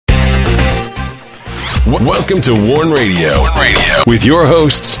Welcome to Warn Radio. With your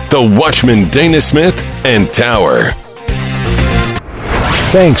hosts, the Watchman Dana Smith and Tower.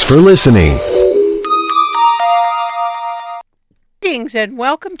 Thanks for listening. Greetings and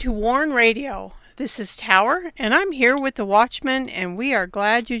welcome to Warn Radio. This is Tower, and I'm here with the Watchman, and we are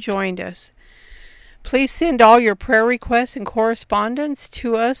glad you joined us. Please send all your prayer requests and correspondence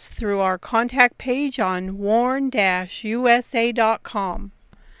to us through our contact page on warn-usa.com.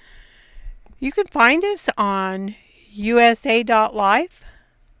 You can find us on usa.life,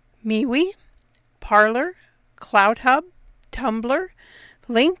 MeWe, Parler, CloudHub, Tumblr,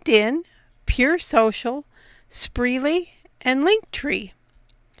 LinkedIn, Pure Social, Spreely, and Linktree.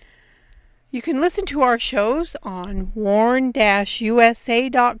 You can listen to our shows on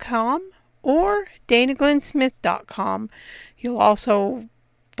warn-usa.com or danaglennsmith.com. You'll also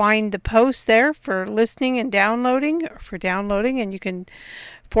find the posts there for listening and downloading, and you can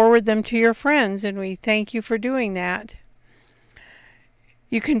forward them to your friends, and we thank you for doing that.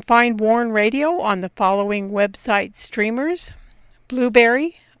 You can find Warn Radio on the following website streamers: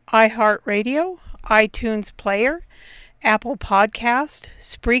 Blueberry, iHeartRadio, iTunes Player, Apple Podcast,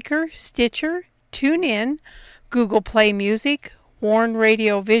 Spreaker, Stitcher, TuneIn, Google Play Music, Warn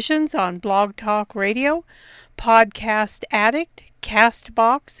Radio Visions on Blog Talk Radio, Podcast Addict,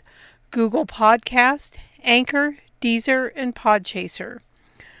 Castbox, Google Podcast, Anchor, Deezer, and Podchaser.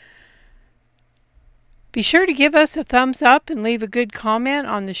 Be sure to give us a thumbs up and leave a good comment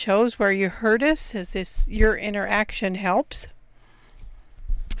on the shows where you heard us, as your interaction helps.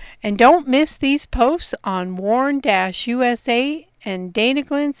 And don't miss these posts on warn-usa and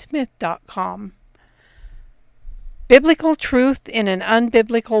danaglennsmith.com. Biblical truth in an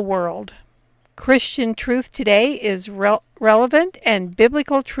unbiblical world. Christian truth today is relevant, and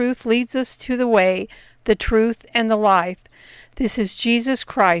biblical truth leads us to the way, the truth, and the life. This is Jesus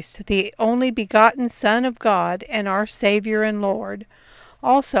Christ, the only begotten Son of God and our Savior and Lord.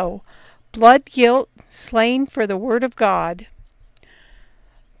 Also, blood guilt slain for the Word of God.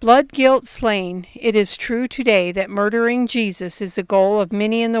 Blood guilt slain. It is true today that murdering Jesus is the goal of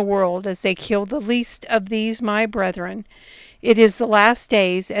many in the world as they kill the least of these my brethren. It is the last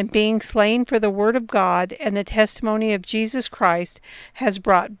days, and being slain for the Word of God and the testimony of Jesus Christ has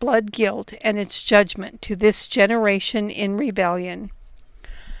brought blood guilt and its judgment to this generation in rebellion.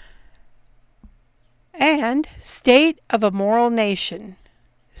 And state of a moral nation.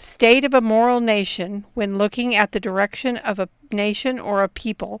 State of a moral nation. When looking at the direction of a nation or a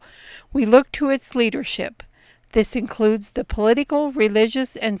people, we look to its leadership. This includes the political,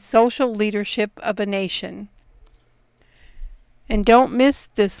 religious, and social leadership of a nation. And don't miss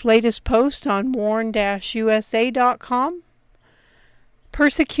this latest post on warn-usa.com.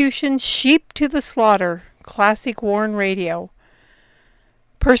 Persecution, sheep to the slaughter. Classic Warn Radio.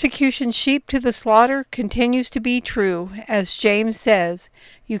 Persecution, sheep to the slaughter, continues to be true, as James says,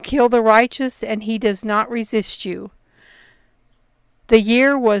 "You kill the righteous, and he does not resist you." The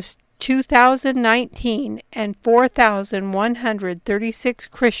year was 2019, and 4,136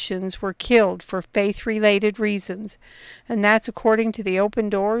 Christians were killed for faith-related reasons, and that's according to the Open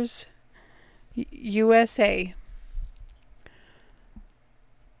Doors USA.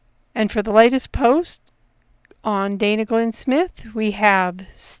 And for the latest post on Dana Glenn Smith, we have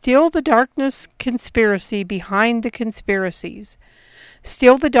Still the Darkness Conspiracy Behind the Conspiracies.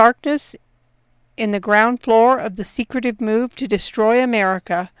 Still the Darkness in the Ground Floor of the Secretive Move to Destroy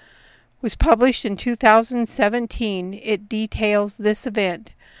America was published in 2017. It details this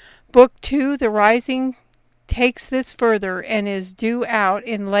event. Book 2, The Rising, takes this further and is due out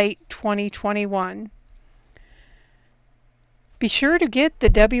in late 2021. Be sure to get the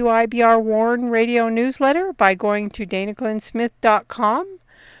WIBR Warn Radio newsletter by going to danaglennsmith.com,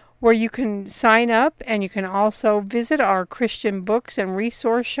 where you can sign up, and you can also visit our Christian books and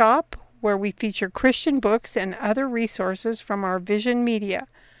resource shop, where we feature Christian books and other resources from our Vision Media.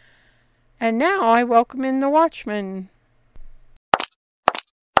 And now I welcome in the Watchman.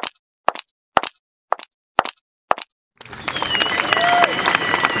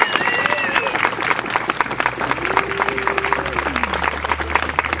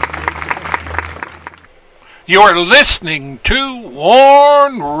 You're listening to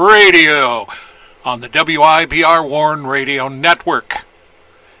Warn Radio on the WIBR Warn Radio Network.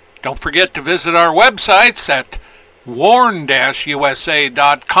 Don't forget to visit our websites at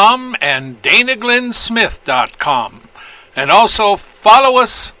warn-usa.com and danaglennsmith.com. And also follow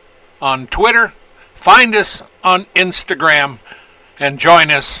us on Twitter, find us on Instagram, and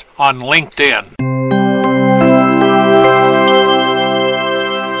join us on LinkedIn.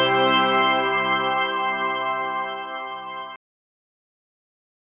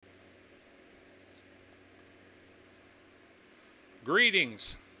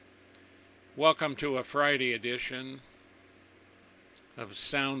 Greetings. Welcome to a Friday edition of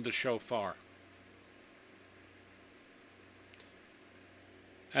Sound the Shofar.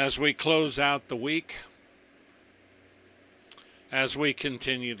 As we close out the week, as we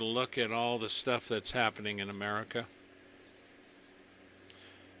continue to look at all the stuff that's happening in America,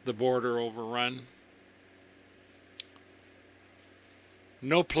 the border overrun,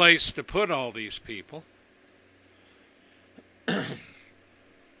 no place to put all these people.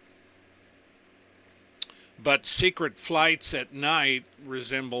 But secret flights at night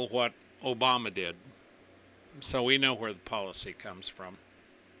resemble what Obama did. So we know where the policy comes from.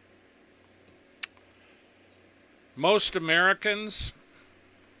 Most Americans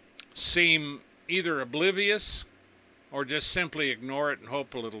seem either oblivious or just simply ignore it and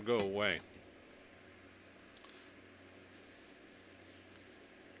hope it'll go away.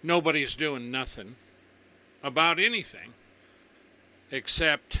 Nobody's doing nothing about anything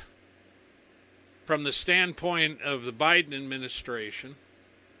except from the standpoint of the Biden administration,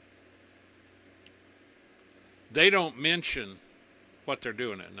 they don't mention what they're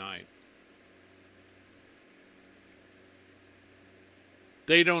doing at night.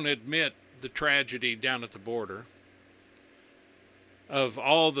 They don't admit the tragedy down at the border of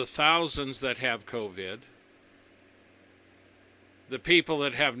all the thousands that have COVID, the people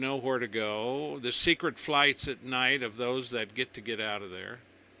that have nowhere to go, the secret flights at night of those that get out of there.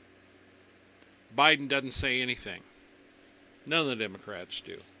 Biden doesn't say anything. None of the Democrats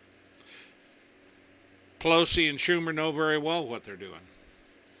do. Pelosi and Schumer know very well what they're doing,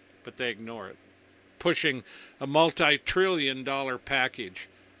 but they ignore it, pushing a multi-trillion-dollar package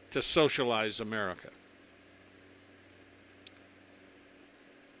to socialize America.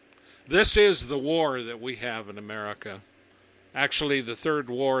 This is the war that we have in America. Actually, the third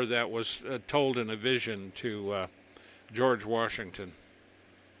war that was told in a vision to George Washington.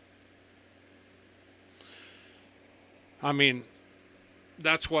 I mean,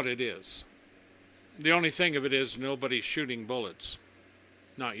 that's what it is. The only thing of it is nobody's shooting bullets.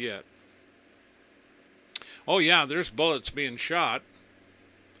 Not yet. Oh yeah, there's bullets being shot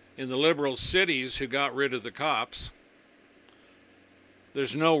in the liberal cities who got rid of the cops.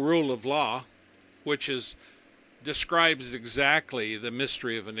 There's no rule of law, which describes exactly the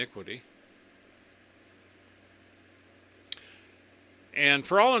mystery of iniquity. And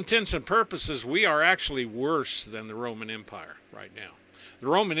for all intents and purposes, we are actually worse than the Roman Empire right now. The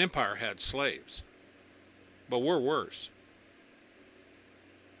Roman Empire had slaves, but we're worse.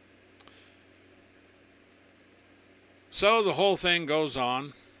 So the whole thing goes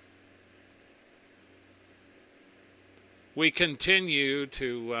on. We continue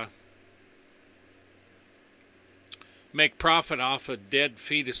to make profit off of dead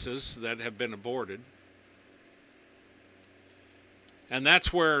fetuses that have been aborted. And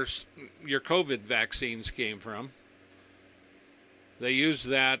that's where your COVID vaccines came from. They used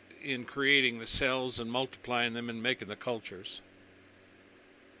that in creating the cells and multiplying them and making the cultures.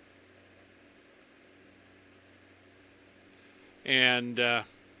 And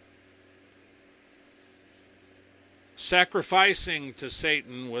sacrificing to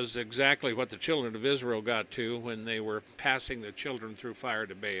Satan was exactly what the children of Israel got to when they were passing the children through fire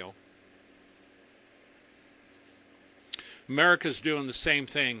to Baal. America's doing the same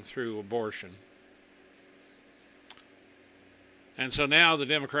thing through abortion. And so now the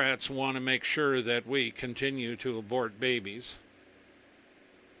Democrats want to make sure that we continue to abort babies.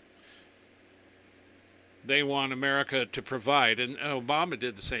 They want America to provide, and Obama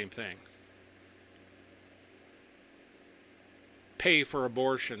did the same thing. Pay for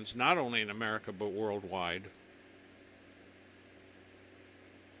abortions, not only in America, but worldwide.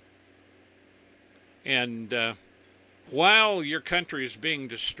 And while your country is being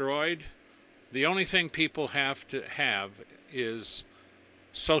destroyed, the only thing people have to have is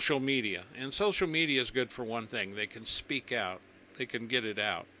social media. And social media is good for one thing. They can speak out. They can get it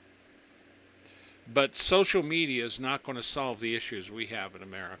out. But social media is not going to solve the issues we have in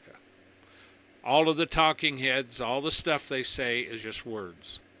America. All of the talking heads, all the stuff they say is just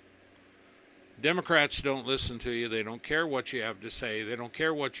words. Democrats don't listen to you. They don't care what you have to say. They don't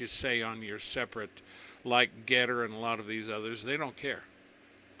care what you say on your separate, like Getter and a lot of these others. They don't care.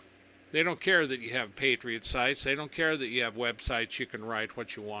 They don't care that you have Patriot sites. They don't care that you have websites you can write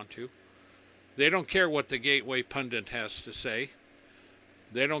what you want to. They don't care what the Gateway Pundit has to say.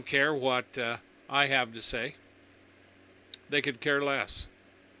 They don't care what I have to say. They could care less.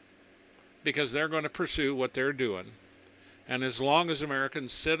 Because they're going to pursue what they're doing. And as long as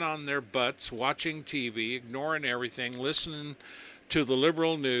Americans sit on their butts watching TV, ignoring everything, listening to the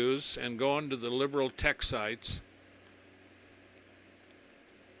liberal news and going to the liberal tech sites,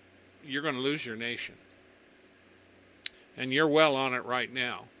 you're going to lose your nation. And you're well on it right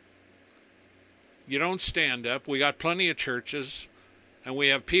now. You don't stand up. We got plenty of churches, and we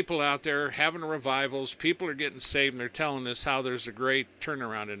have people out there having revivals. People are getting saved, and they're telling us how there's a great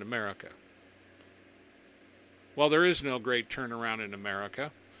turnaround in America. Well, there is no great turnaround in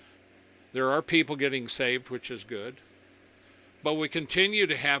America. There are people getting saved, which is good. But we continue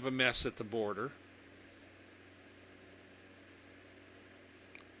to have a mess at the border.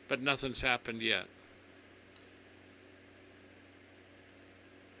 But nothing's happened yet.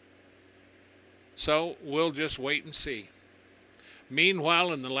 So we'll just wait and see.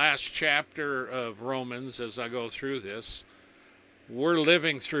 Meanwhile, in the last chapter of Romans, as I go through this, we're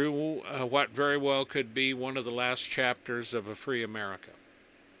living through what very well could be one of the last chapters of a free America.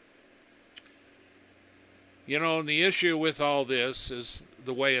 You know, the issue with all this is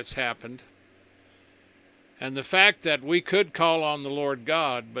the way it's happened. And the fact that we could call on the Lord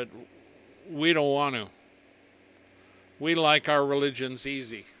God, but we don't want to. We like our religions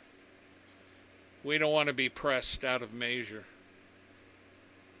easy. We don't want to be pressed out of measure.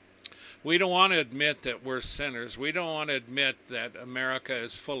 We don't want to admit that we're sinners. We don't want to admit that America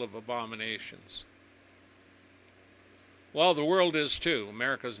is full of abominations. Well, the world is too.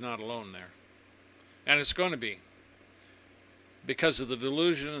 America's not alone there. And it's going to be. Because of the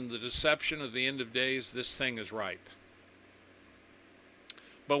delusion and the deception of the end of days, this thing is ripe.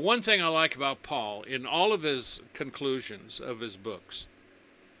 But one thing I like about Paul, in all of his conclusions of his books,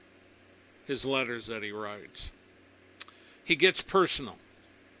 his letters that he writes, he gets personal.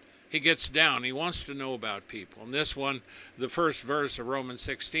 He gets down. He wants to know about people. And this one, the first verse of Romans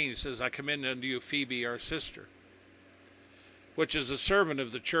 16, he says, I commend unto you Phoebe, our sister, which is a servant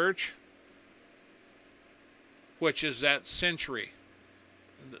of the church, which is that century,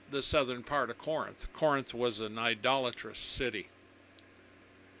 the southern part of Corinth. Corinth was an idolatrous city.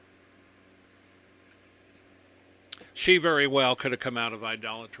 She very well could have come out of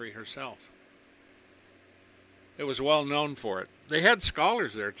idolatry herself. It was well known for it. They had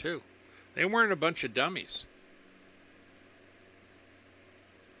scholars there too. They weren't a bunch of dummies.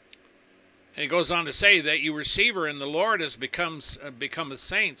 And he goes on to say that you receive her in the Lord as becometh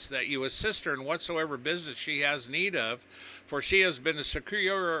saints, that you assist her in whatsoever business she has need of, for she has been a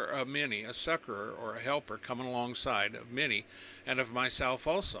succorer of many, a succorer or a helper coming alongside of many, and of myself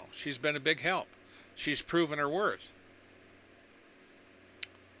also. She's been a big help. She's proven her worth.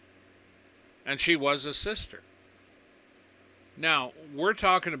 And she was a sister. Now, we're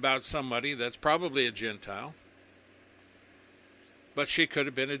talking about somebody that's probably a Gentile, but she could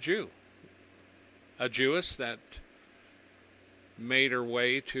have been a Jew. A Jewess that made her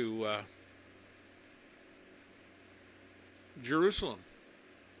way to Jerusalem.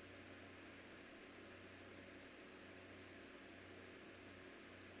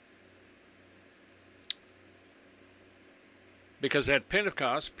 Because at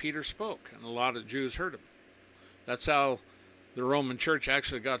Pentecost, Peter spoke, and a lot of Jews heard him. That's how the Roman church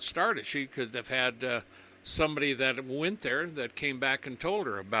actually got started. She could have had somebody that went there that came back and told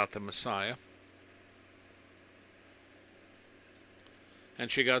her about the Messiah. And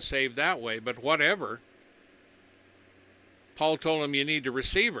she got saved that way. But whatever, Paul told him you need to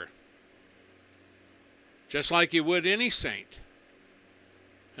receive her, just like you would any saint.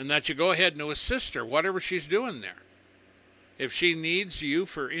 And that you go ahead and assist her, whatever she's doing there. If she needs you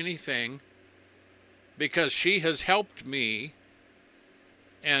for anything, because she has helped me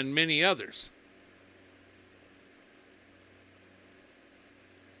and many others.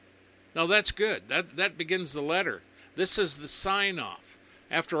 Now that's good. That begins the letter. This is the sign-off.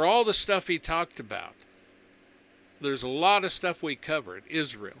 After all the stuff he talked about, there's a lot of stuff we covered.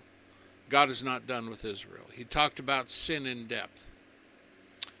 Israel. God is not done with Israel. He talked about sin in depth.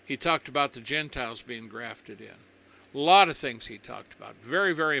 He talked about the Gentiles being grafted in. A lot of things he talked about.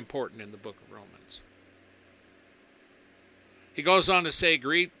 Very, very important in the book of Romans. He goes on to say,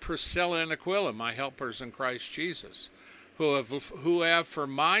 greet Priscilla and Aquila, my helpers in Christ Jesus, who have for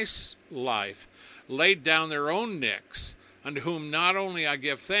my life laid down their own necks, unto whom not only I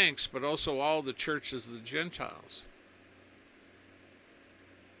give thanks, but also all the churches of the Gentiles.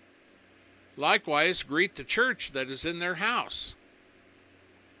 Likewise, greet the church that is in their house.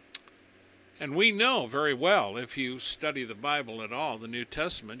 And we know very well, if you study the Bible at all, the New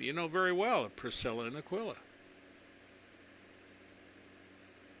Testament, you know very well of Priscilla and Aquila.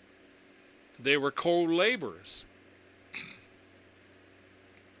 They were co-laborers.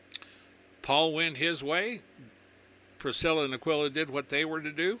 Paul went his way. Priscilla and Aquila did what they were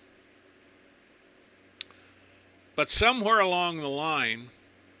to do. But somewhere along the line,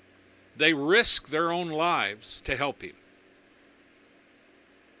 they risked their own lives to help him.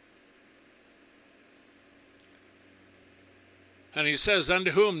 And he says,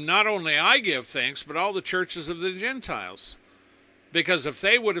 unto whom not only I give thanks, but all the churches of the Gentiles. Because if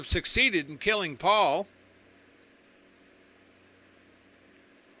they would have succeeded in killing Paul,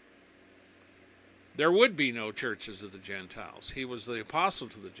 there would be no churches of the Gentiles. He was the apostle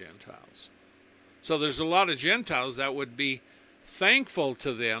to the Gentiles. So there's a lot of Gentiles that would be thankful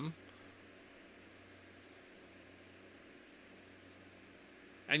to them.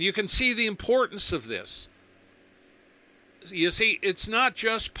 And you can see the importance of this. You see, it's not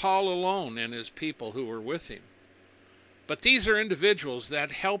just Paul alone and his people who were with him. But these are individuals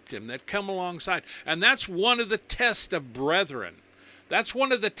that helped him, that come alongside. And that's one of the tests of brethren. That's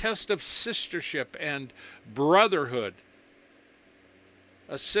one of the tests of sistership and brotherhood.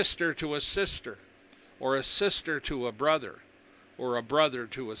 A sister to a sister, or a sister to a brother, or a brother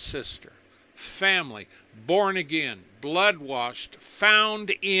to a sister. Family, born again, blood-washed,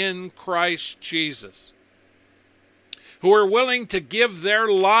 found in Christ Jesus, who are willing to give their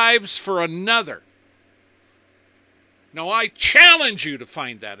lives for another. Now, I challenge you to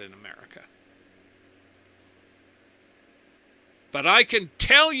find that in America. But I can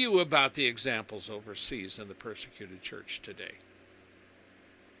tell you about the examples overseas in the persecuted church today.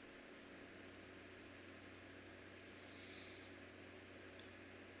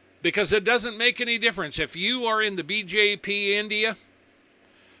 Because it doesn't make any difference. If you are in the BJP India,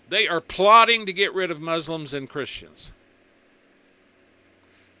 they are plotting to get rid of Muslims and Christians.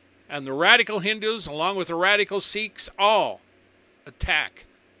 And the radical Hindus, along with the radical Sikhs, all attack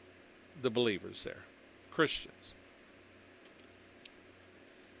the believers there, Christians.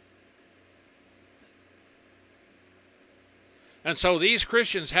 And so these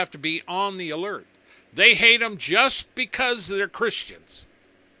Christians have to be on the alert. They hate them just because they're Christians.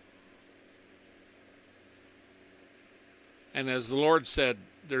 And as the Lord said,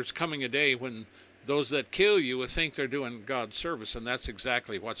 there's coming a day when those that kill you will think they're doing God's service, and that's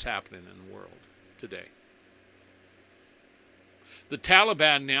exactly what's happening in the world today. The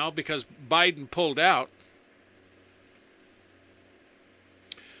Taliban now, because Biden pulled out,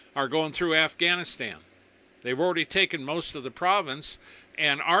 are going through Afghanistan. They've already taken most of the province,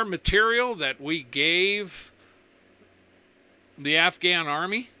 and our material that we gave the Afghan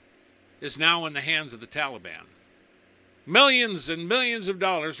army is now in the hands of the Taliban. Millions and millions of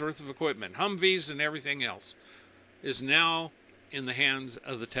dollars worth of equipment, Humvees and everything else, is now in the hands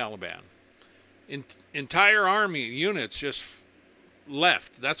of the Taliban. Entire army units just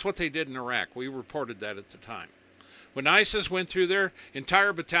left. That's what they did in Iraq. We reported that at the time. When ISIS went through there,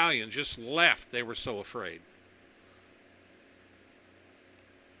 entire battalions just left. They were so afraid.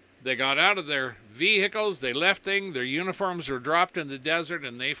 They got out of their vehicles, they left things, their uniforms were dropped in the desert,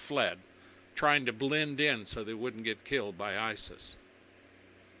 and they fled, trying to blend in so they wouldn't get killed by ISIS.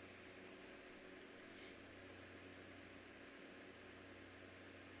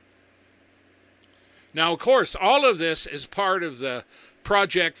 Now, of course, all of this is part of the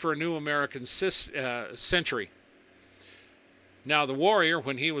project for a new American century. Now, the Warrior,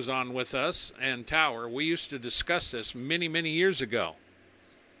 when he was on with us, and Tower, we used to discuss this many, many years ago.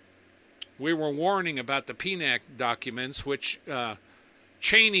 We were warning about the PNAC documents, which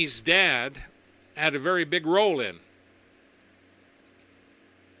Cheney's dad had a very big role in.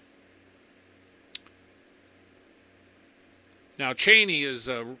 Now, Cheney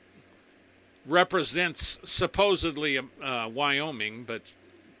represents supposedly Wyoming, but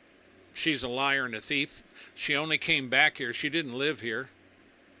she's a liar and a thief. She only came back here. She didn't live here.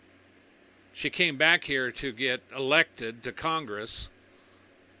 She came back here to get elected to Congress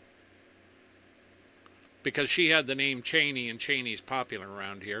because she had the name Cheney, and Cheney's popular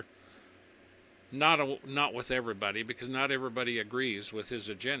around here. Not with everybody, because not everybody agrees with his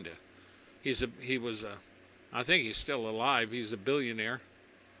agenda. I think he's still alive. He's a billionaire,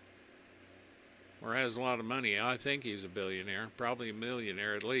 or has a lot of money. I think he's a billionaire, probably a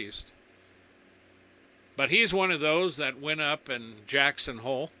millionaire at least. But he's one of those that went up in Jackson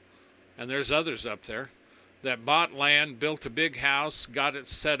Hole, and there's others up there, that bought land, built a big house, got it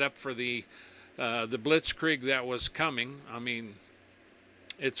set up for the blitzkrieg that was coming. I mean,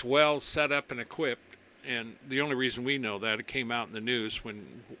 it's well set up and equipped, and the only reason we know that, it came out in the news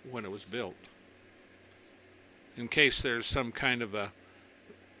when it was built. In case there's some kind of a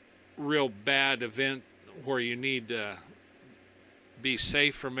real bad event where you need to be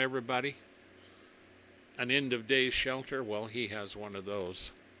safe from everybody, an end of days shelter, well, he has one of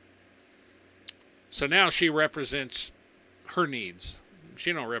those. So now she represents her needs.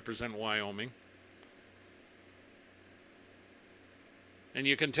 She don't represent Wyoming. And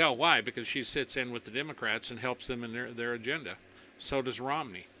you can tell why, because she sits in with the Democrats and helps them in their agenda. So does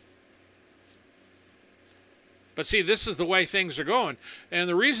Romney. But see, this is the way things are going. And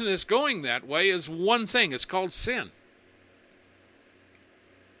the reason it's going that way is one thing. It's called sin.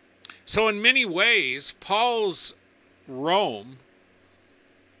 So in many ways, Paul's Rome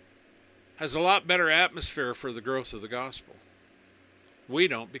has a lot better atmosphere for the growth of the gospel. We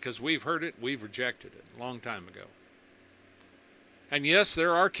don't, because we've heard it, we've rejected it a long time ago. And yes,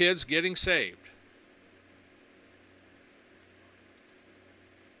 there are kids getting saved.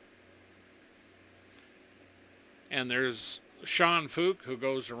 And there's Sean Fook, who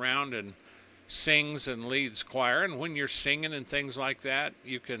goes around and sings and leads choir. And when you're singing and things like that,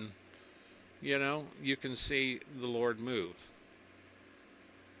 you can see the Lord move.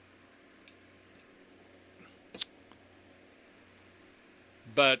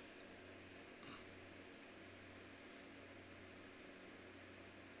 But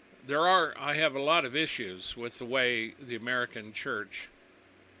I have a lot of issues with the way the American church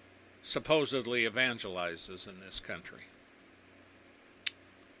supposedly evangelizes in this country.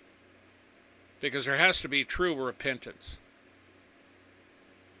 Because there has to be true repentance.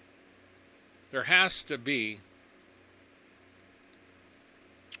 There has to be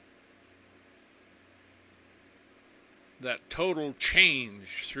that total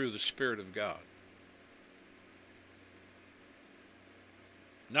change through the Spirit of God.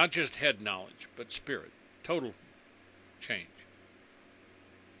 Not just head knowledge, but spirit. Total change.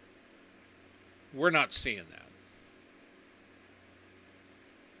 We're not seeing that.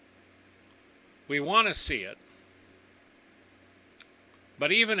 We want to see it.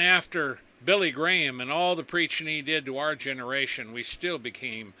 But even after Billy Graham and all the preaching he did to our generation, we still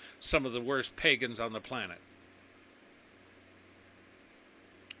became some of the worst pagans on the planet.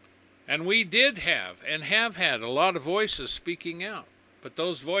 And we did have and have had a lot of voices speaking out. But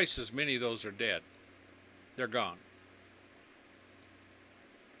those voices, many of those are dead. They're gone.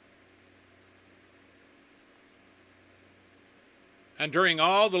 And during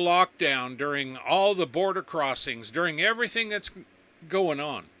all the lockdown, during all the border crossings, during everything that's going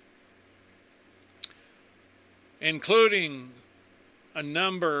on, including a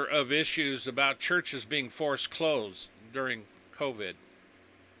number of issues about churches being forced closed during COVID,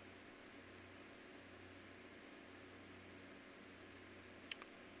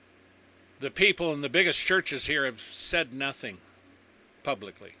 the people in the biggest churches here have said nothing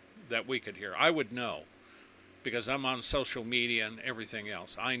publicly that we could hear. I would know, because I'm on social media and everything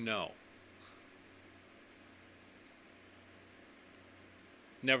else. I know.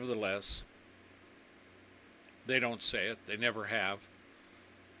 Nevertheless, they don't say it. They never have.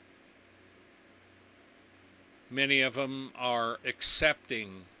 Many of them are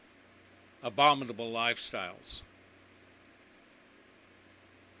accepting abominable lifestyles.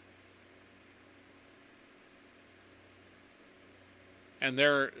 And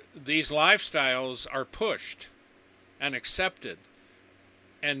these lifestyles are pushed and accepted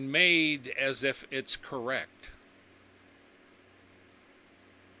and made as if it's correct.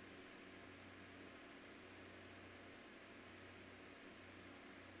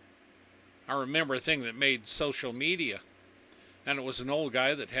 I remember a thing that made social media, and it was an old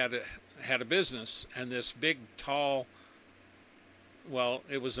guy that had a business, and this big, tall, well,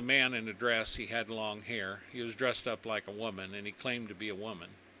 it was a man in a dress. He had long hair. He was dressed up like a woman, and he claimed to be a woman.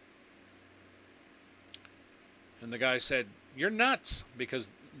 And the guy said, "You're nuts," because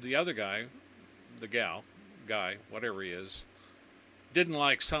the other guy, guy, whatever he is, didn't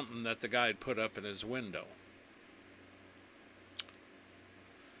like something that the guy had put up in his window.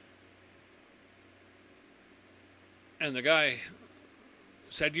 And the guy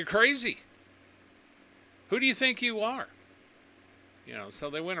said, "You're crazy. Who do you think you are?" So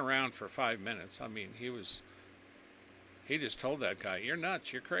they went around for 5 minutes. I mean, he just told that guy, "You're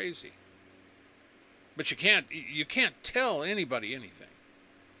nuts, you're crazy." But you can't tell anybody anything.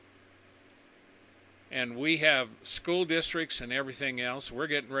 And we have school districts and everything else. We're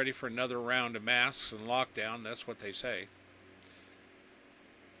getting ready for another round of masks and lockdown. That's what they say.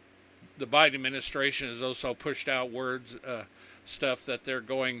 The Biden administration has also pushed out stuff that they're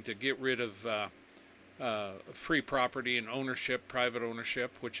going to get rid of free property and ownership, private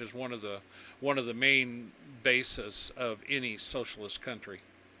ownership, which is one of the main bases of any socialist country.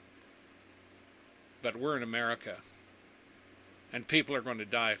 But we're in America, and people are going to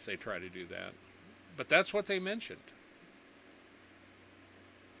die if they try to do that. But that's what they mentioned.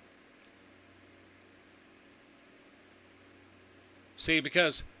 See,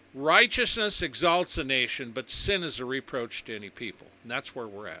 because righteousness exalts a nation, but sin is a reproach to any people. And that's where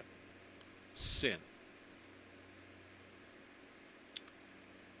we're at. Sin.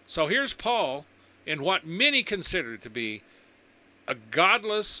 So here's Paul in what many consider to be a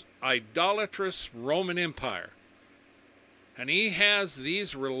godless, idolatrous Roman Empire And he has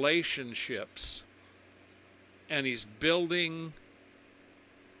these relationships, and he's building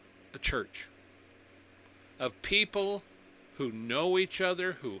a church of people who know each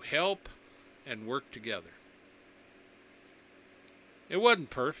other, who help and work together. It wasn't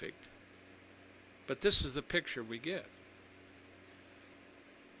perfect, but this is the picture we get.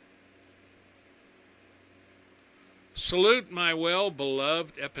 Salute my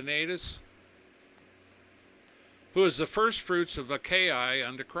well-beloved Epaenetus, who is the first fruits of Achaia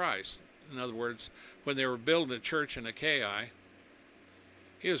unto Christ. In other words, when they were building a church in Achaia,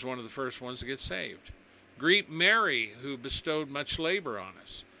 he was one of the first ones to get saved. Greet Mary, who bestowed much labor on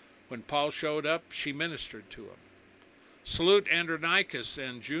us. When Paul showed up, she ministered to him. Salute Andronicus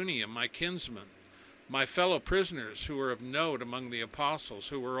and Junia, my kinsmen, my fellow prisoners who are of note among the apostles,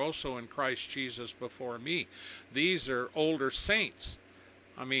 who were also in Christ Jesus before me. These are older saints,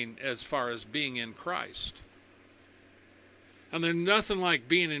 as far as being in Christ. And there's nothing like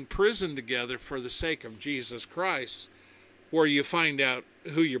being in prison together for the sake of Jesus Christ, where you find out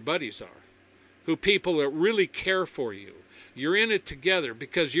who your buddies are, who people that really care for you. You're in it together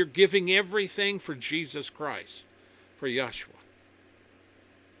because you're giving everything for Jesus Christ, for Yahshua.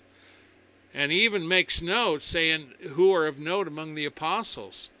 And he even makes note saying, who are of note among the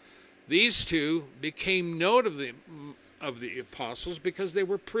apostles. These two became note of the apostles because they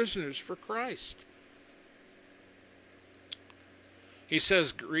were prisoners for Christ. He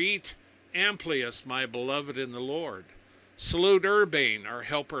says, greet Amplius, my beloved in the Lord. Salute Urbane, our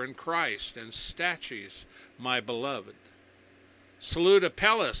helper in Christ, and Stachys, my beloved. Salute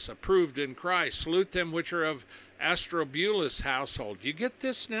Apelles, approved in Christ. Salute them which are of Astrobulus' household. You get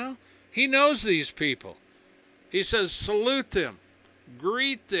this now? He knows these people. He says, salute them,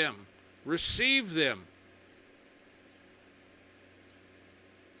 greet them, receive them.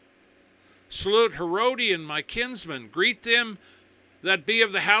 Salute Herodian, my kinsman. Greet them that be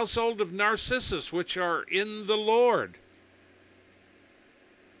of the household of Narcissus, which are in the Lord.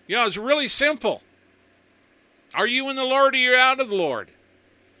 It's really simple. Are you in the Lord or are you out of the Lord?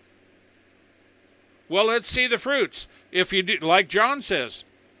 Well, let's see the fruits. If you do, like John says,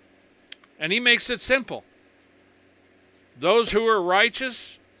 and he makes it simple. Those who are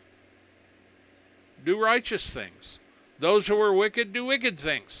righteous do righteous things. Those who are wicked do wicked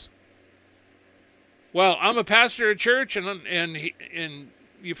things. Well, I'm a pastor at church, and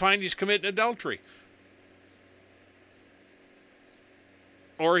you find he's committing adultery.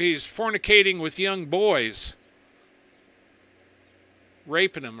 Or he's fornicating with young boys,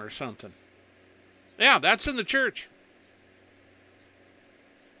 raping them or something. Yeah, that's in the church.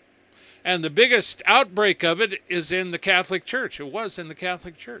 And the biggest outbreak of it is in the Catholic Church. It was in the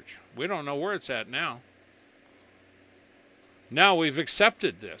Catholic Church. We don't know where it's at now. Now we've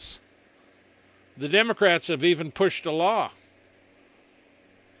accepted this. The Democrats have even pushed a law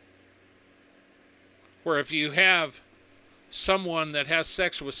where if you have someone that has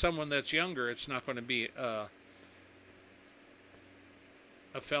sex with someone that's younger, it's not going to be a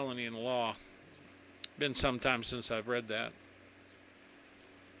felony in law. Been some time since I've read that.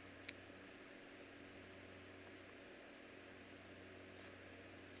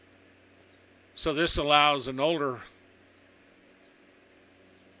 So this allows an older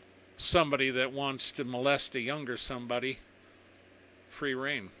somebody that wants to molest a younger somebody free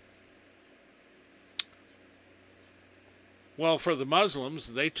reign. Well, for the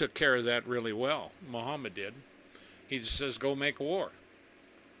Muslims, they took care of that really well. Muhammad did. He just says, go make war.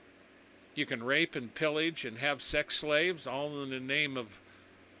 You can rape and pillage and have sex slaves, all in the name of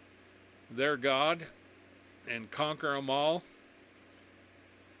their God, and conquer them all.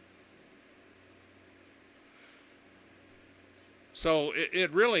 So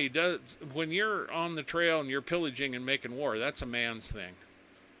it really does, when you're on the trail and you're pillaging and making war, that's a man's thing.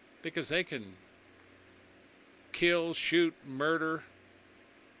 Because they can kill, shoot, murder,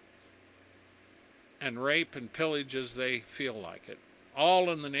 and rape and pillage as they feel like it. All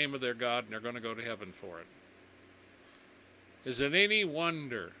in the name of their God, and they're going to go to heaven for it. Is it any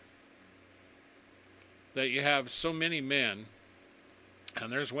wonder that you have so many men,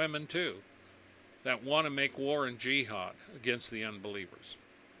 and there's women too, that want to make war and jihad against the unbelievers?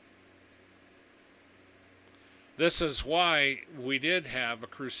 This is why we did have a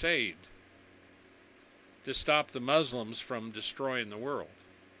crusade to stop the Muslims from destroying the world.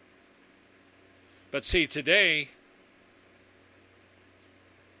 But see, today,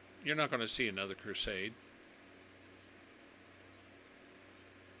 you're not going to see another crusade.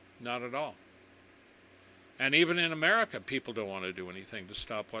 Not at all. And even in America, people don't want to do anything to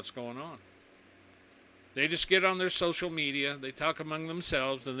stop what's going on. They just get on their social media, they talk among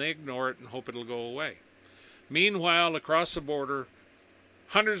themselves, and they ignore it and hope it'll go away. Meanwhile, across the border,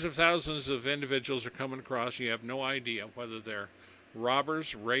 hundreds of thousands of individuals are coming across. You have no idea whether they're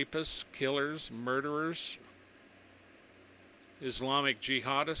robbers, rapists, killers, murderers, Islamic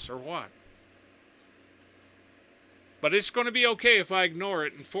jihadists, or what. But it's going to be okay if I ignore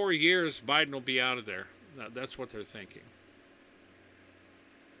it. In 4 years, Biden will be out of there. That's what they're thinking.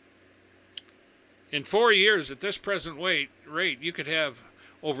 In 4 years, at this present rate, you could have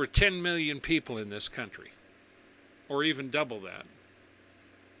over 10 million people in this country, or even double that.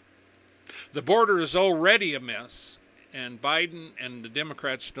 The border is already a mess, and Biden and the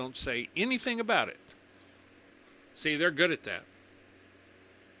Democrats don't say anything about it. See, they're good at that.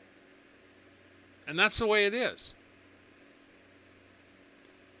 And that's the way it is.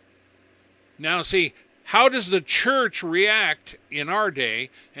 Now, see, how does the church react in our day,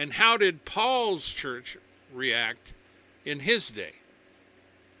 and how did Paul's church react in his day?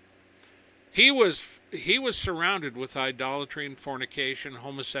 He was surrounded with idolatry and fornication,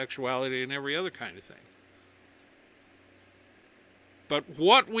 homosexuality, and every other kind of thing. But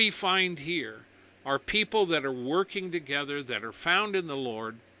what we find here are people that are working together, that are found in the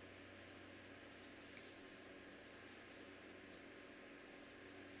Lord.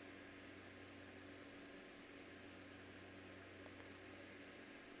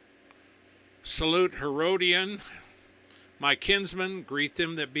 Salute Herodian, my kinsmen, greet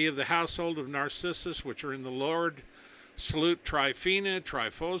them that be of the household of Narcissus, which are in the Lord. Salute Tryphena,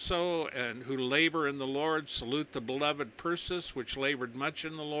 Tryphosa, and who labor in the Lord. Salute the beloved Persis, which labored much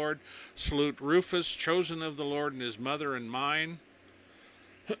in the Lord. Salute Rufus, chosen of the Lord, and his mother and mine.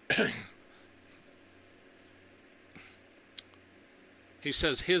 He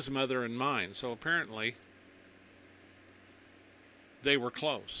says his mother and mine, so apparently they were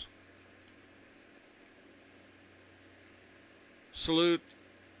close. Salute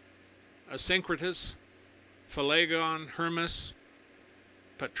Asyncritus, Phlegon, Hermas,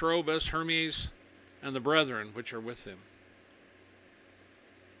 Patrobas, Hermes, and the brethren which are with him.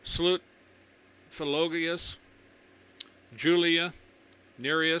 Salute Philologus, Julia,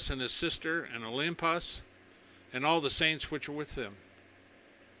 Nereus and his sister, and Olympus, and all the saints which are with them.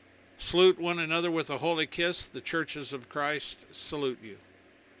 Salute one another with a holy kiss. The churches of Christ salute you.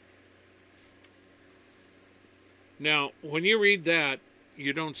 Now, when you read that,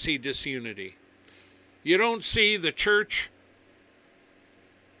 you don't see disunity. You don't see the church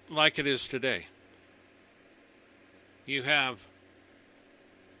like it is today. You have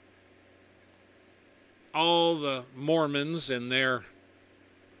all the Mormons and their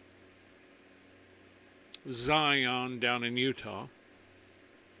Zion down in Utah,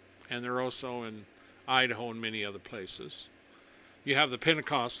 and they're also in Idaho and many other places. You have the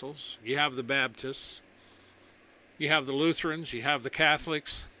Pentecostals, you have the Baptists, you have the Lutherans, you have the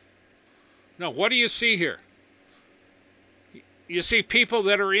Catholics. No, what do you see here? You see people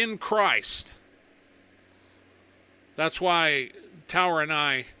that are in Christ. That's why Tower and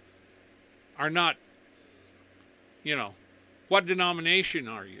I are not, what denomination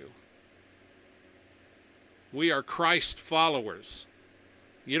are you? We are Christ followers.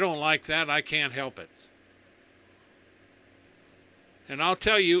 You don't like that, I can't help it. And I'll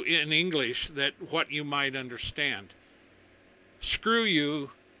tell you in English that what you might understand. Screw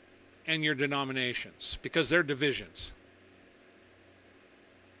you and your denominations, because they're divisions.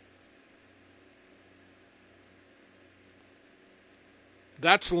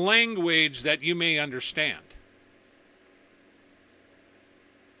 That's language that you may understand.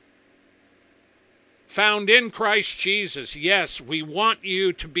 Found in Christ Jesus, yes, we want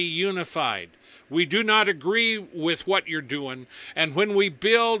you to be unified. We do not agree with what you're doing. And when we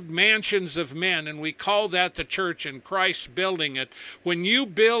build mansions of men, and we call that the church and Christ building it, when you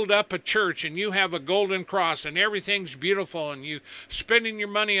build up a church and you have a golden cross and everything's beautiful and you spending your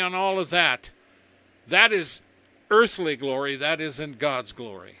money on all of that, that is earthly glory, that isn't God's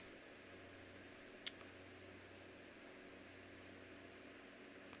glory.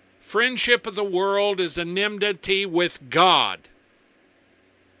 Friendship of the world is enmity with God.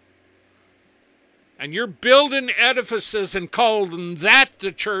 And you're building edifices and calling that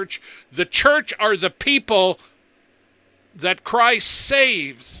the church. The church are the people that Christ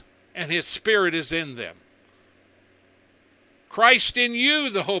saves, and his Spirit is in them. Christ in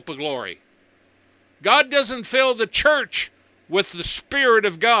you, the hope of glory. God doesn't fill the church with the Spirit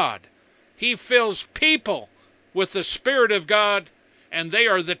of God. He fills people with the Spirit of God, and they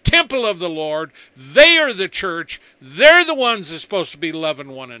are the temple of the Lord. They are the church. They're the ones that are supposed to be loving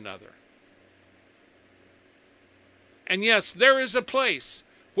one another. And yes, there is a place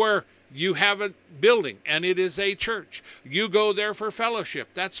where you have a building, and it is a church. You go there for fellowship.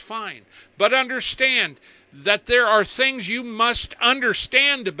 That's fine. But understand, that there are things you must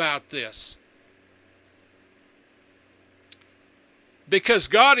understand about this. Because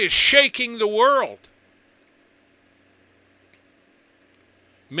God is shaking the world.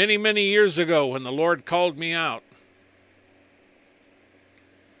 Many, many years ago, when the Lord called me out,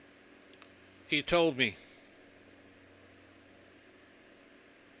 He told me,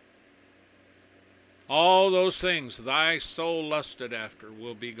 all those things thy soul lusted after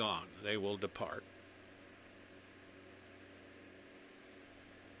will be gone. They will depart.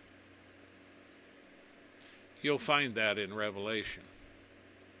 You'll find that in Revelation.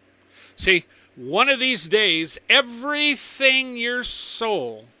 See, one of these days, everything your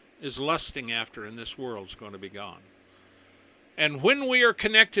soul is lusting after in this world is going to be gone. And when we are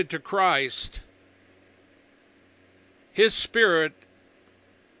connected to Christ, His Spirit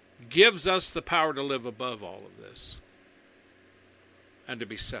gives us the power to live above all of this and to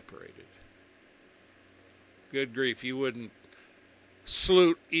be separated. Good grief, you wouldn't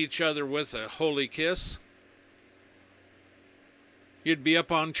salute each other with a holy kiss? You'd be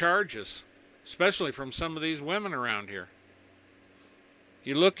up on charges, especially from some of these women around here.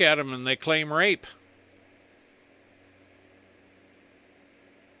 You look at them and they claim rape.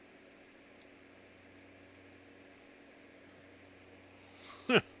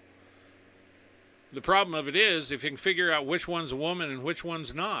 The problem of it is, if you can figure out which one's a woman and which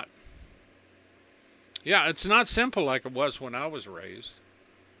one's not. Yeah, it's not simple like it was when I was raised.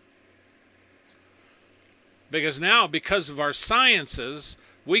 Because now, because of our sciences,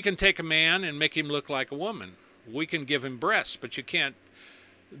 we can take a man and make him look like a woman. We can give him breasts, but you can't.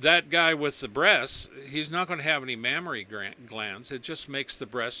 That guy with the breasts, he's not going to have any mammary glands. It just makes the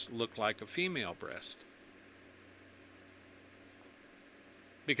breast look like a female breast.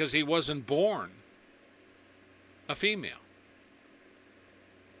 Because he wasn't born a female.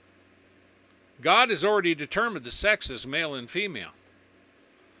 God has already determined the sexes, male and female.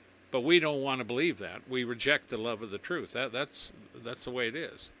 But we don't want to believe that. We reject the love of the truth. That's the way it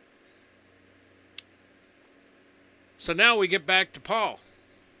is. So now we get back to Paul.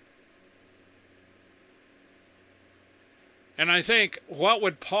 And I think, what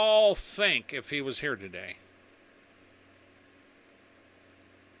would Paul think if he was here today?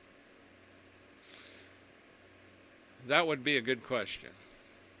 That would be a good question.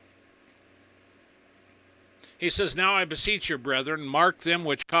 He says, now I beseech you, brethren, mark them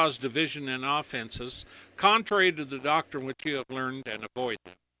which cause division and offenses, contrary to the doctrine which you have learned, and avoid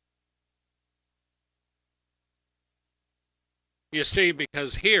them. You see,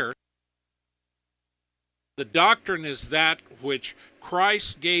 because here, the doctrine is that which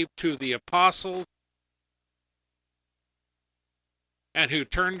Christ gave to the apostles and who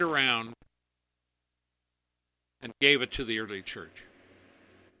turned around and gave it to the early church.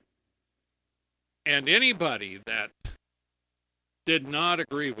 And anybody that did not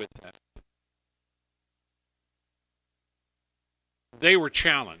agree with that, they were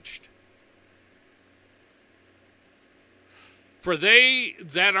challenged. For they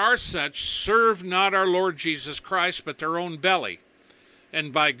that are such serve not our Lord Jesus Christ, but their own belly,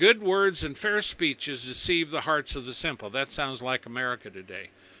 and by good words and fair speeches deceive the hearts of the simple. That sounds like America today.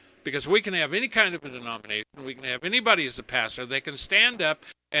 Because we can have any kind of a denomination, we can have anybody as a pastor, they can stand up,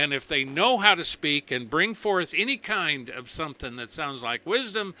 and if they know how to speak and bring forth any kind of something that sounds like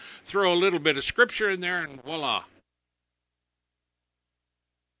wisdom, throw a little bit of scripture in there, and voila.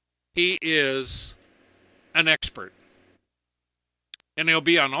 He is an expert. And he'll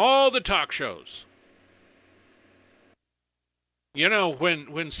be on all the talk shows. You know,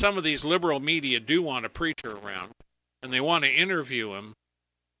 when some of these liberal media do want a preacher around, and they want to interview him,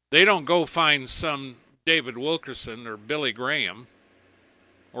 they don't go find some David Wilkerson or Billy Graham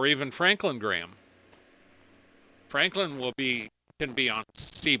or even Franklin Graham. Franklin can be on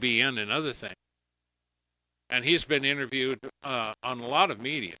CBN and other things. And he's been interviewed on a lot of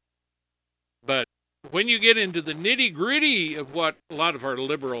media. But when you get into the nitty-gritty of what a lot of our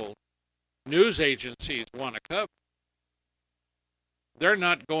liberal news agencies want to cover, they're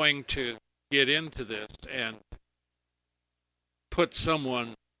not going to get into this and put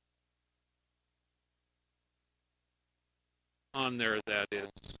someone on there that is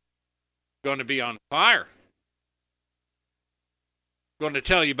going to be on fire, going to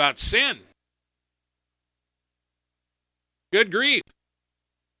tell you about sin. Good grief.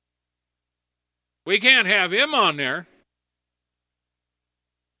 We can't have him on there.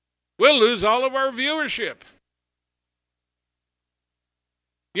 We'll lose all of our viewership.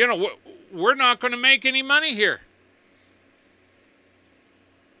 You know, we're not going to make any money here.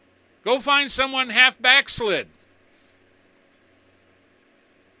 Go find someone half backslid.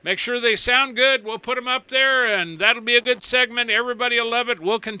 Make sure they sound good. We'll put them up there, and that'll be a good segment. Everybody will love it.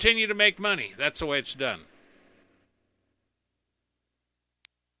 We'll continue to make money. That's the way it's done.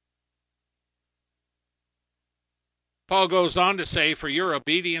 Paul goes on to say, "For your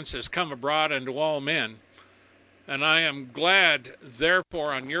obedience has come abroad unto all men, and I am glad,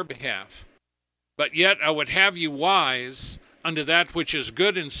 therefore, on your behalf. But yet I would have you wise unto that which is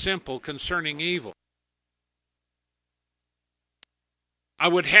good and simple concerning evil." I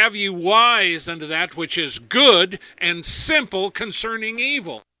would have you wise unto that which is good and simple concerning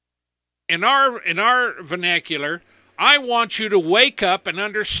evil. In our vernacular, I want you to wake up and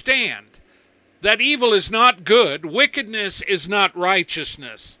understand that evil is not good, wickedness is not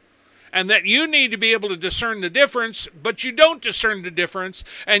righteousness, and that you need to be able to discern the difference, but you don't discern the difference,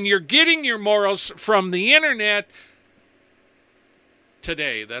 and you're getting your morals from the internet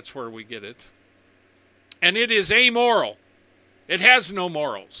today. That's where we get it. And it is amoral. It has no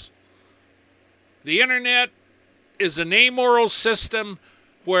morals. The internet is an amoral system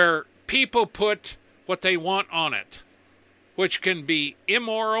where people put what they want on it, which can be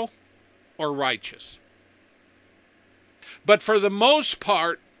immoral or righteous. But for the most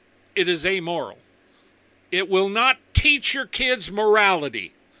part, it is amoral. It will not teach your kids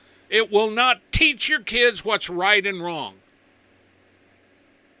morality. It will not teach your kids what's right and wrong.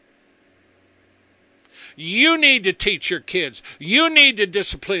 You need to teach your kids. You need to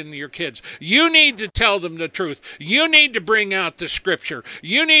discipline your kids. You need to tell them the truth. You need to bring out the scripture.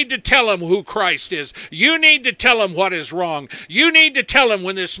 You need to tell them who Christ is. You need to tell them what is wrong. You need to tell them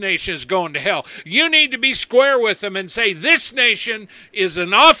when this nation is going to hell. You need to be square with them and say this nation is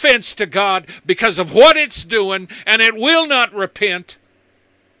an offense to God because of what it's doing, and it will not repent,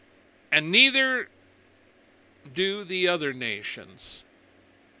 and neither do the other nations.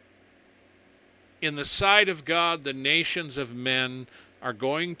 In the sight of God, the nations of men are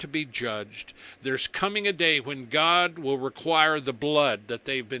going to be judged. There's coming a day when God will require the blood that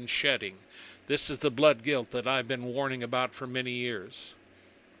they've been shedding. This is the blood guilt that I've been warning about for many years.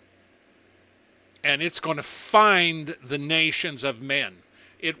 And it's going to find the nations of men.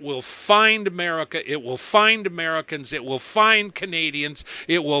 It will find America. It will find Americans. It will find Canadians.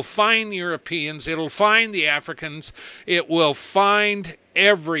 It will find Europeans. It'll find the Africans. It will find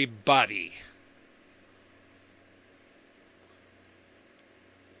everybody.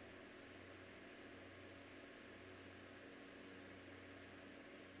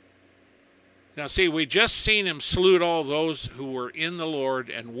 Now see, we just seen him salute all those who were in the Lord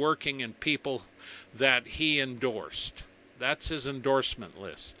and working in people that he endorsed. That's his endorsement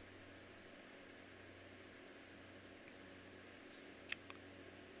list.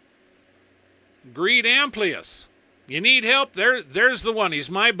 Greet Amplius. You need help? There's the one. He's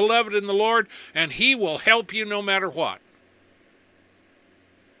my beloved in the Lord, and he will help you no matter what.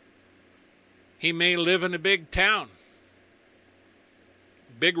 He may live in a big town,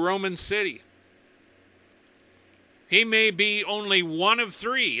 big Roman city. He may be only one of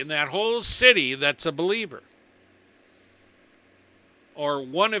 3 in that whole city that's a believer. Or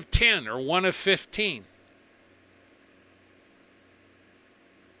one of 10 or one of 15.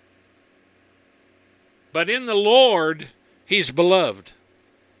 But in the Lord, he's beloved.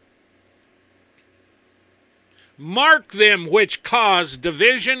 Mark them which cause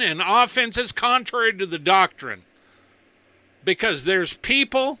division and offenses contrary to the doctrine. Because there's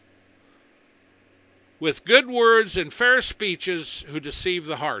people with good words and fair speeches who deceive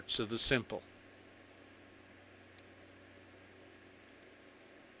the hearts of the simple.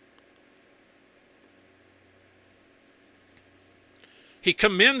 He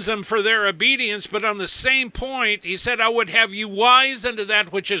commends them for their obedience, but on the same point, he said, I would have you wise unto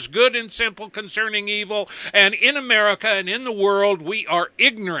that which is good and simple concerning evil. And in America and in the world, we are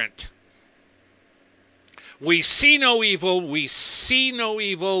ignorant. We see no evil, we see no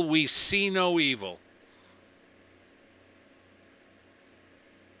evil, we see no evil.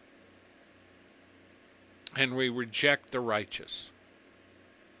 And we reject the righteous.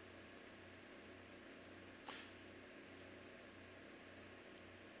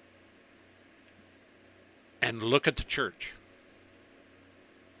 And look at the church.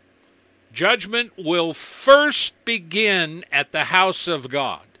 Judgment will first begin at the house of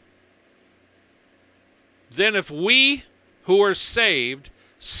God. Then if we who are saved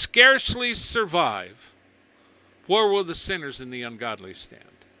scarcely survive, where will the sinners and the ungodly stand?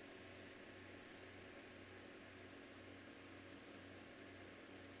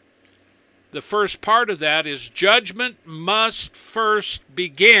 The first part of that is judgment must first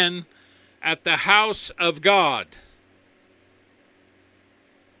begin at the house of God.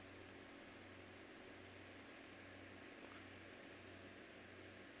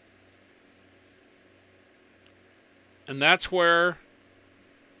 And that's where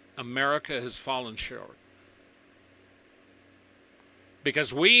America has fallen short.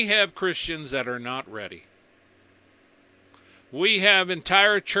 Because we have Christians that are not ready. We have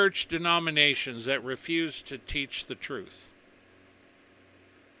entire church denominations that refuse to teach the truth.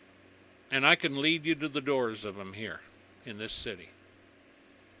 And I can lead you to the doors of them here in this city.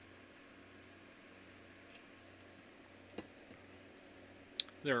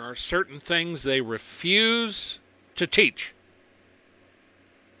 There are certain things they refuse to teach.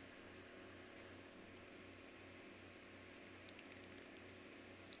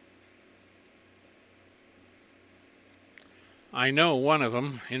 I know one of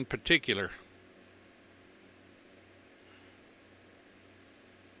them in particular.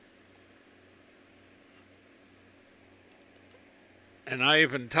 And I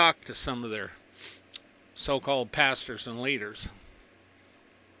even talked to some of their so-called pastors and leaders.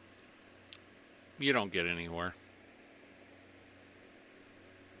 You don't get anywhere.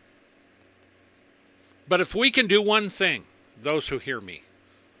 But if we can do one thing, those who hear me,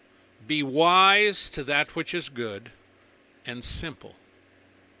 be wise to that which is good and simple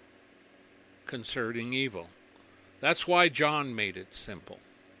concerning evil. That's why John made it simple.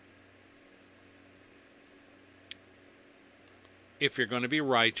 If you're going to be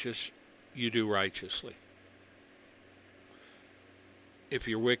righteous, you do righteously. If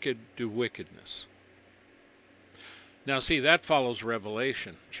you're wicked, do wickedness. Now see, that follows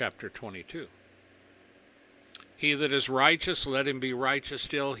Revelation chapter 22. He that is righteous, let him be righteous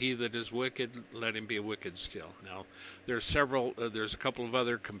still. He that is wicked, let him be wicked still. Now, there's a couple of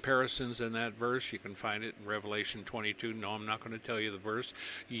other comparisons in that verse. You can find it in Revelation 22. No, I'm not going to tell you the verse.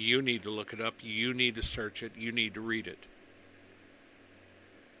 You need to look it up. You need to search it. You need to read it.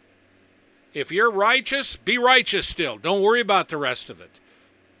 If you're righteous, be righteous still. Don't worry about the rest of it.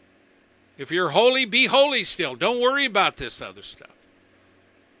 If you're holy, be holy still. Don't worry about this other stuff.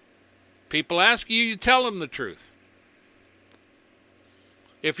 People ask you, you tell them the truth.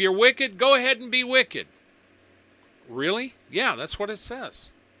 If you're wicked, go ahead and be wicked. Really? Yeah, that's what it says.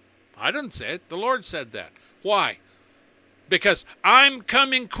 I didn't say it. The Lord said that. Why? Because I'm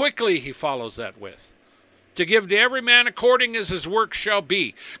coming quickly, he follows that with, to give to every man according as his work shall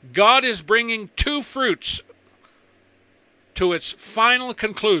be. God is bringing two fruits to its final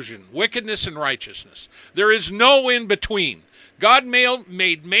conclusion, wickedness and righteousness. There is no in between. God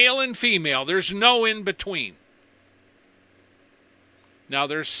made male and female. There's no in between. Now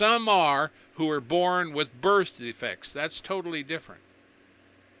there's some who are born with birth defects. That's totally different.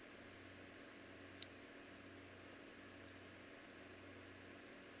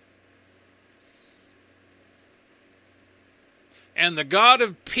 And the God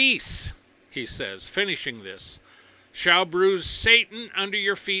of peace, he says, finishing this, shall bruise Satan under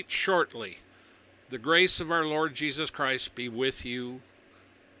your feet shortly. The grace of our Lord Jesus Christ be with you.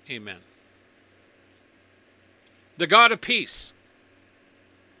 Amen. The God of peace.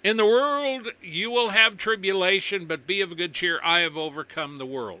 In the world you will have tribulation, but be of good cheer. I have overcome the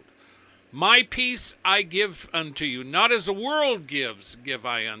world. My peace I give unto you. Not as the world gives, give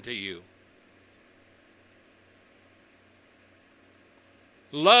I unto you.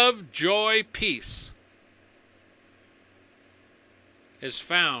 Love, joy, peace is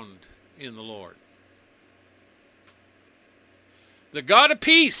found in the Lord. The God of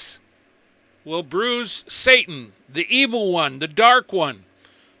peace will bruise Satan, the evil one, the dark one.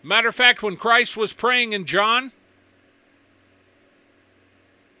 Matter of fact, when Christ was praying in John,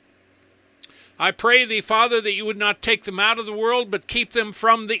 I pray thee, Father, that you would not take them out of the world, but keep them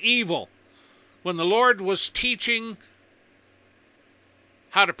from the evil. When the Lord was teaching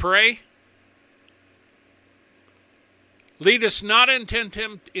how to pray, lead us not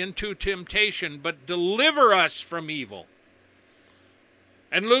into temptation, but deliver us from evil.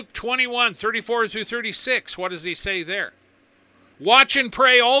 And Luke 21, 34 through 36, what does he say there? Watch and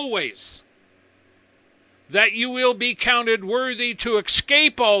pray always, that you will be counted worthy to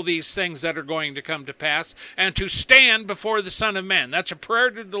escape all these things that are going to come to pass, and to stand before the Son of Man. That's a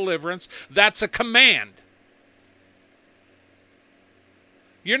prayer to deliverance. That's a command.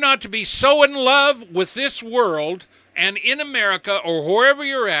 You're not to be so in love with this world and in America or wherever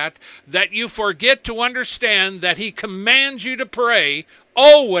you're at that you forget to understand that he commands you to pray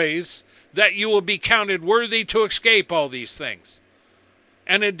always that you will be counted worthy to escape all these things.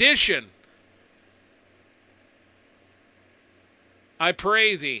 In addition, I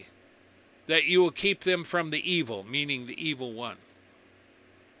pray thee that you will keep them from the evil, meaning the evil one.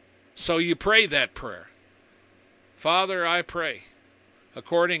 So you pray that prayer. Father, I pray,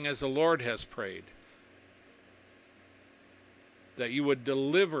 according as the Lord has prayed, that you would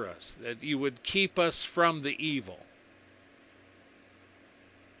deliver us, that you would keep us from the evil.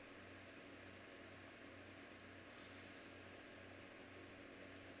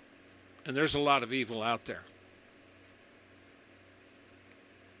 And there's a lot of evil out there.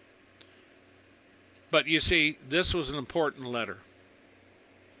 But you see, this was an important letter.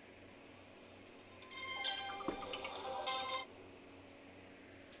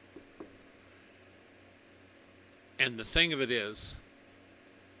 And the thing of it is,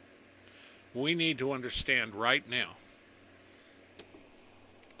 we need to understand right now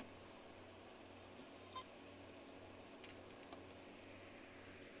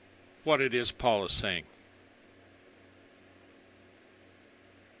what it is Paul is saying.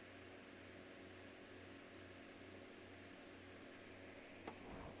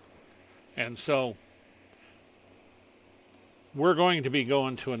 And so, we're going to be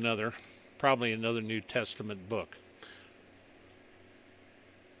going to probably another New Testament book.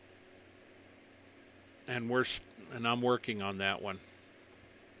 And I'm working on that one.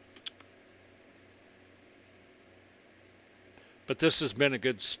 But this has been a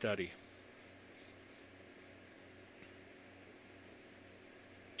good study.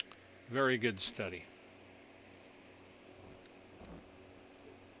 Very good study.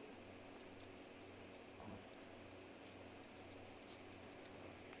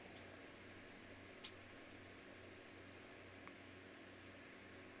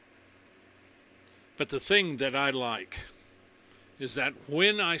 But the thing that I like is that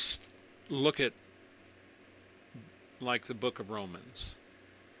when I look at like the book of Romans,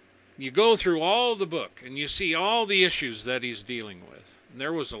 you go through all the book and you see all the issues that he's dealing with. And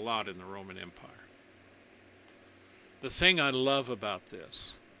there was a lot in the Roman Empire. The thing I love about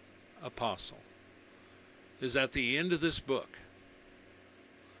this apostle is at the end of this book,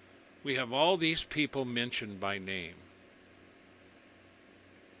 we have all these people mentioned by name.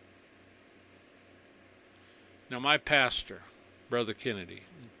 Now, my pastor, Brother Kennedy,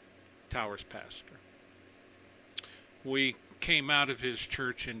 Towers pastor, we came out of his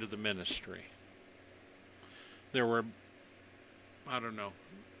church into the ministry. There were,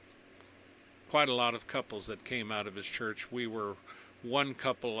 quite a lot of couples that came out of his church. We were one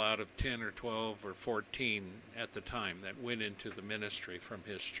couple out of 10 or 12 or 14 at the time that went into the ministry from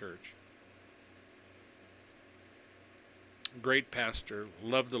his church. Great pastor,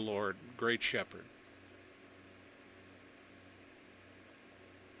 loved the Lord, great shepherd.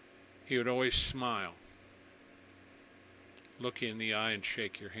 He would always smile, look you in the eye and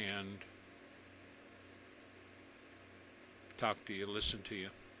shake your hand, talk to you, listen to you.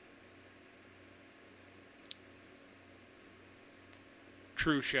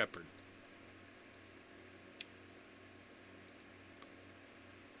 True shepherd.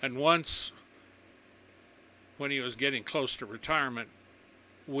 And once, when he was getting close to retirement,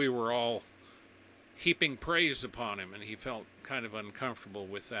 we were all heaping praise upon him, and he felt kind of uncomfortable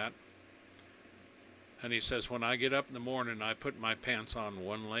with that. And he says, when I get up in the morning, I put my pants on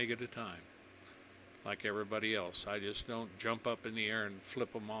one leg at a time, like everybody else. I just don't jump up in the air and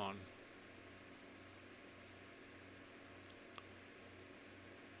flip them on.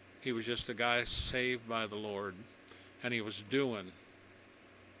 He was just a guy saved by the Lord, and he was doing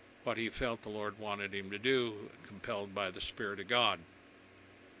what he felt the Lord wanted him to do, compelled by the Spirit of God.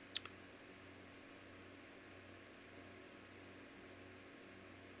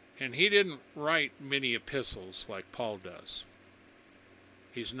 And he didn't write many epistles like Paul does.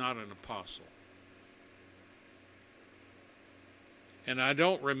 He's not an apostle. And I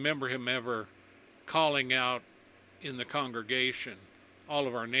don't remember him ever calling out in the congregation all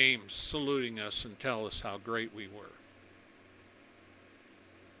of our names, saluting us and tell us how great we were.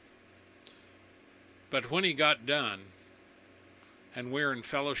 But when he got done, and we're in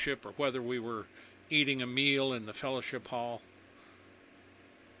fellowship, or whether we were eating a meal in the fellowship hall,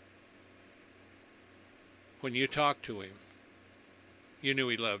 when you talked to him, you knew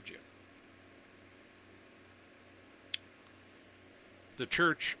he loved you. The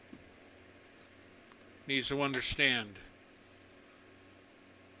church needs to understand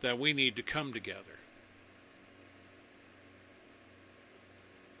that we need to come together.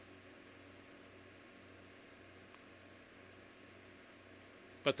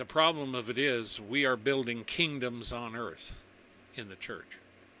 But the problem of it is, we are building kingdoms on earth in the church.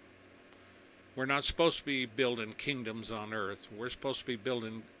 We're not supposed to be building kingdoms on earth. We're supposed to be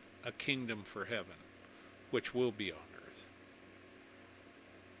building a kingdom for heaven, which will be on earth.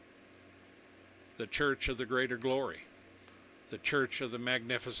 The church of the greater glory. The church of the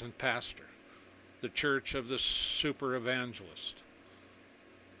magnificent pastor. The church of the super evangelist.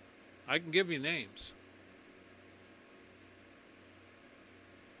 I can give you names.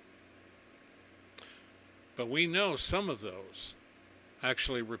 But we know some of those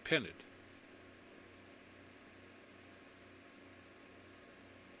actually repented.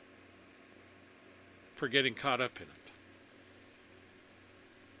 for getting caught up in it.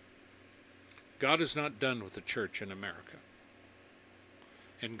 God is not done with the church in America.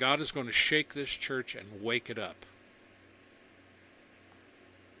 And God is going to shake this church and wake it up.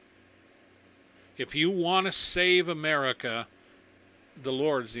 If you want to save America, the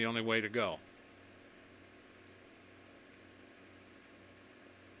Lord's the only way to go.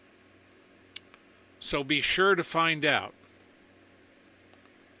 So be sure to find out.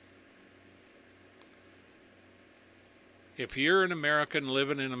 If you're an American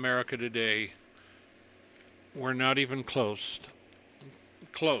living in America today, we're not even close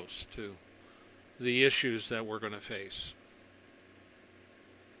to the issues that we're going to face.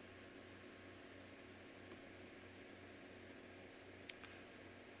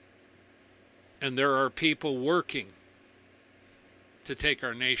 And there are people working to take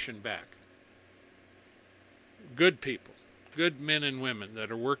our nation back. Good people, good men and women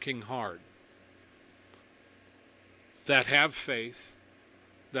that are working hard, that have faith,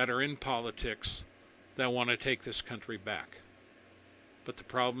 that are in politics, that want to take this country back. But the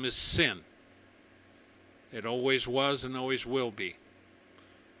problem is sin. It always was and always will be.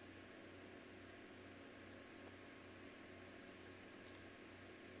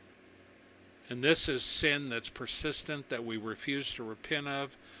 And this is sin that's persistent, that we refuse to repent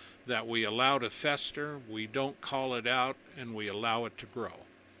of, that we allow to fester, we don't call it out, and we allow it to grow.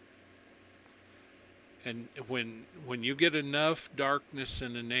 And when you get enough darkness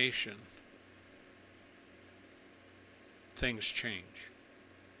in a nation, things change.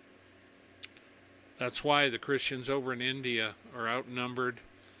 That's why the Christians over in India are outnumbered,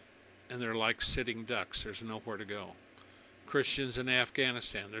 and they're like sitting ducks. There's nowhere to go. Christians in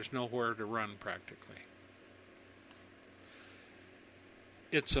Afghanistan, there's nowhere to run practically.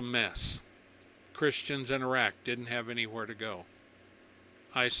 It's a mess. Christians in Iraq didn't have anywhere to go.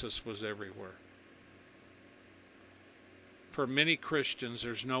 ISIS was everywhere. For many Christians,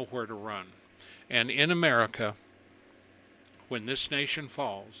 there's nowhere to run. And in America, when this nation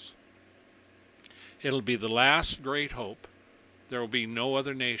falls, it'll be the last great hope. There will be no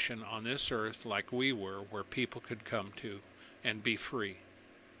other nation on this earth like we were, where people could come to and be free.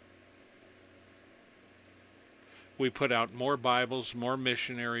 We put out more Bibles, more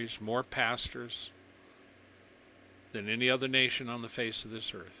missionaries, more pastors than any other nation on the face of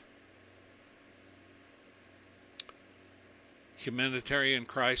this earth. Humanitarian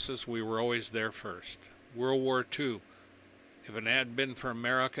crisis, we were always there first. World War II. If it hadn't been for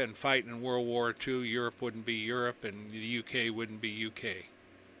America and fighting in World War II, Europe wouldn't be Europe and the UK wouldn't be UK.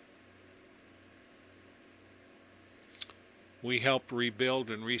 We helped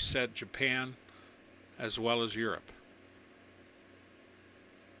rebuild and reset Japan as well as Europe.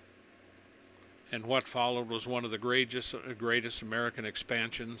 And what followed was one of the greatest American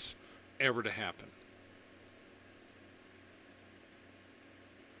expansions ever to happen.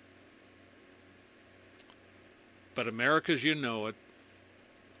 But America as you know it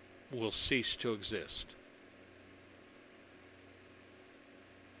will cease to exist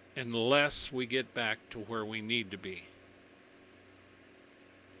unless we get back to where we need to be.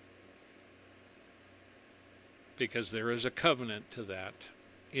 Because there is a covenant to that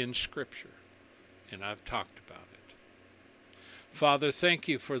in Scripture, and I've talked about it. Father, thank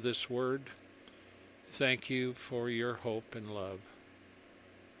you for this word. Thank you for your hope and love.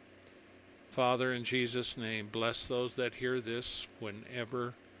 Father, in Jesus' name, bless those that hear this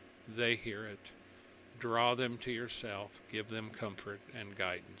whenever they hear it. Draw them to yourself. Give them comfort and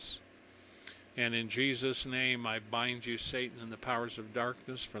guidance. And in Jesus' name, I bind you, Satan, and the powers of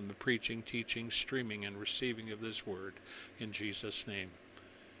darkness from the preaching, teaching, streaming, and receiving of this word. In Jesus' name.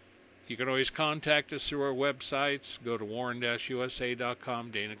 You can always contact us through our websites. Go to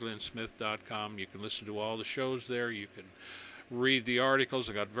warren-usa.com, danaglennsmith.com. You can listen to all the shows there. You can read the articles.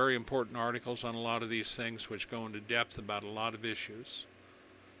 I got very important articles on a lot of these things which go into depth about a lot of issues.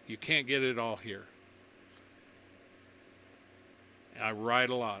 You can't get it all here. I write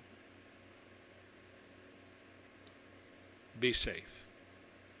a lot. Be safe.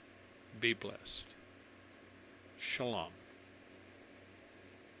 Be blessed. Shalom.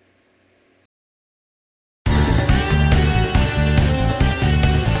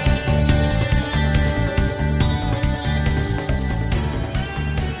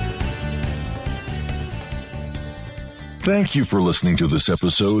 Thank you for listening to this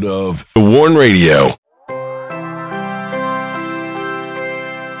episode of Warn Radio.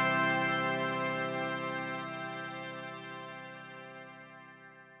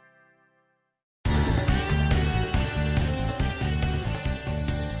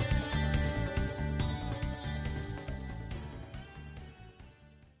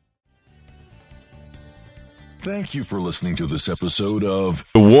 Thank you for listening to this episode of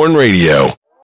The Warn Radio.